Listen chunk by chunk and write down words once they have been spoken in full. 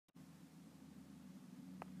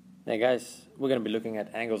Hey guys, we're going to be looking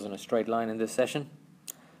at angles on a straight line in this session.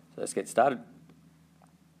 So let's get started.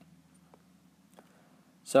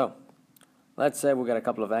 So let's say we've got a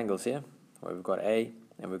couple of angles here, where we've got A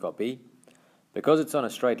and we've got B. Because it's on a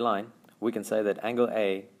straight line, we can say that angle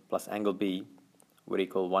A plus angle B would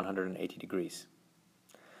equal 180 degrees.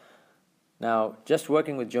 Now, just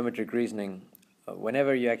working with geometric reasoning,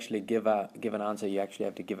 whenever you actually give an answer, you actually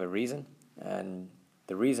have to give a reason, and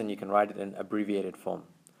the reason you can write it in abbreviated form.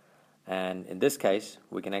 And in this case,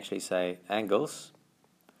 we can actually say angles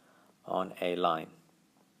on a line.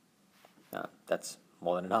 Now, that's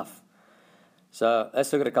more than enough. So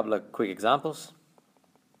let's look at a couple of quick examples.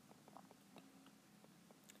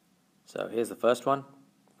 So here's the first one.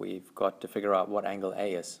 We've got to figure out what angle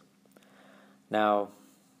A is. Now,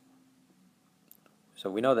 so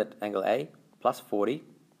we know that angle A plus 40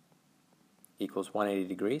 equals 180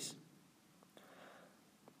 degrees.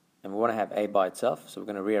 And we want to have A by itself, so we're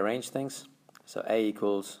going to rearrange things. So A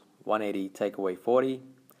equals 180 take away 40,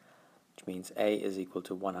 which means A is equal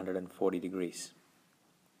to 140 degrees.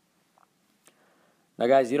 Now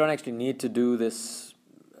guys, you don't actually need to do these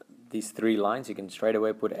three lines. You can straight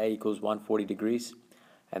away put A equals 140 degrees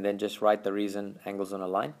and then just write the reason angles on a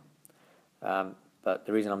line. But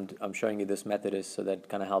the reason I'm showing you this method is so that it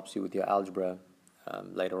kind of helps you with your algebra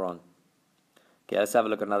later on. Okay, let's have a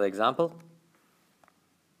look at another example.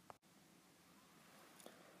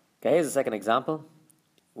 Okay, here's the second example.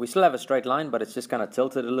 We still have a straight line, but it's just kind of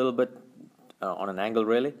tilted a little bit on an angle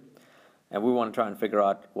really. And we want to try and figure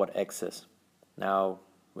out what x is. Now,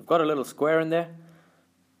 we've got a little square in there.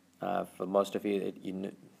 For most of you,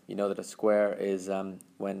 you know that a square is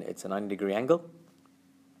when it's a 90-degree angle.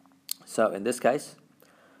 So in this case,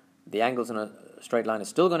 the angles in a straight line is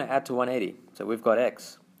still going to add to 180. So we've got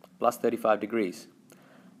x plus 35 degrees.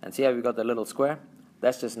 And see how we've got the little square?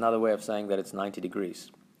 That's just another way of saying that it's 90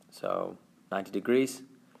 degrees. So 90 degrees,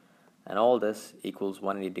 and all this equals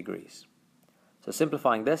 180 degrees. So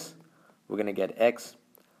simplifying this, we're going to get x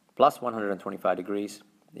plus 125 degrees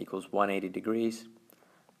equals 180 degrees,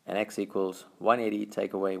 and x equals 180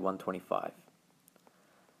 take away 125,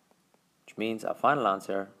 which means our final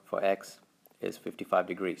answer for x is 55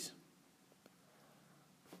 degrees.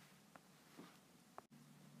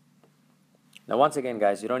 Now once again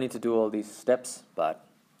guys, you don't need to do all these steps, but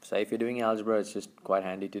say if you're doing algebra, it's just quite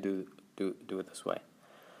handy to do it this way.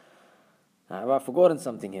 Have I forgotten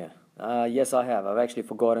something here? Yes, I have. I've actually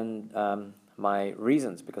forgotten my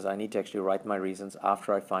reasons, because I need to actually write my reasons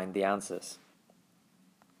after I find the answers.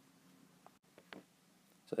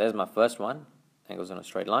 So there's my first one, angles on a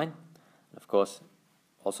straight line. And of course,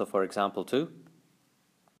 also for example 2,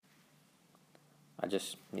 I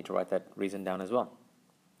just need to write that reason down as well.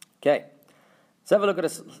 Okay, let's have a look at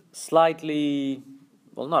a slightly,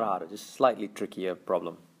 well, not harder, just slightly trickier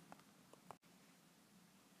problem.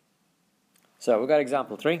 So we've got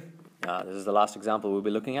example 3. This is the last example we'll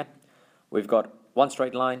be looking at. We've got one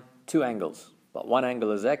straight line, two angles, but one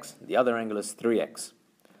angle is x, the other angle is 3x.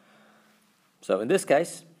 So in this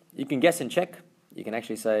case, you can guess and check. You can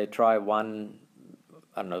actually say try one,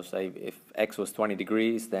 I don't know, say if x was 20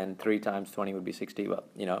 degrees, then 3 times 20 would be 60. Well,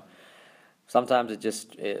 you know, sometimes it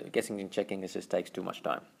just, guessing and checking, it just takes too much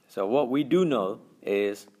time. So what we do know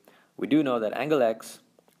is, we do know that angle x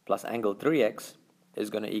plus angle 3x is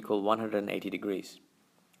going to equal 180 degrees.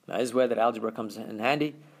 Now this is where that algebra comes in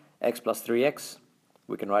handy. X plus 3x,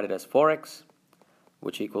 we can write it as 4x,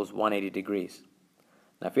 which equals 180 degrees.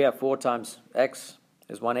 Now if we have 4 times x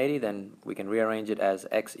is 180, then we can rearrange it as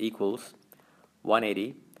x equals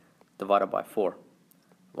 180 divided by 4.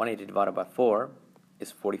 180 divided by 4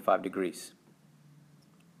 is 45 degrees.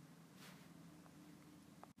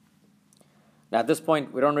 Now at this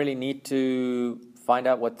point, we don't really need to find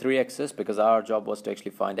out what 3x is, because our job was to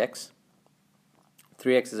actually find x.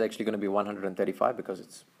 3x is actually going to be 135 because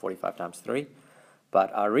it's 45 times 3.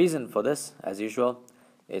 But our reason for this, as usual,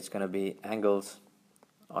 it's going to be angles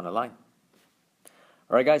on a line.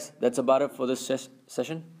 Alright guys, that's about it for this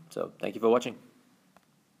session. So thank you for watching.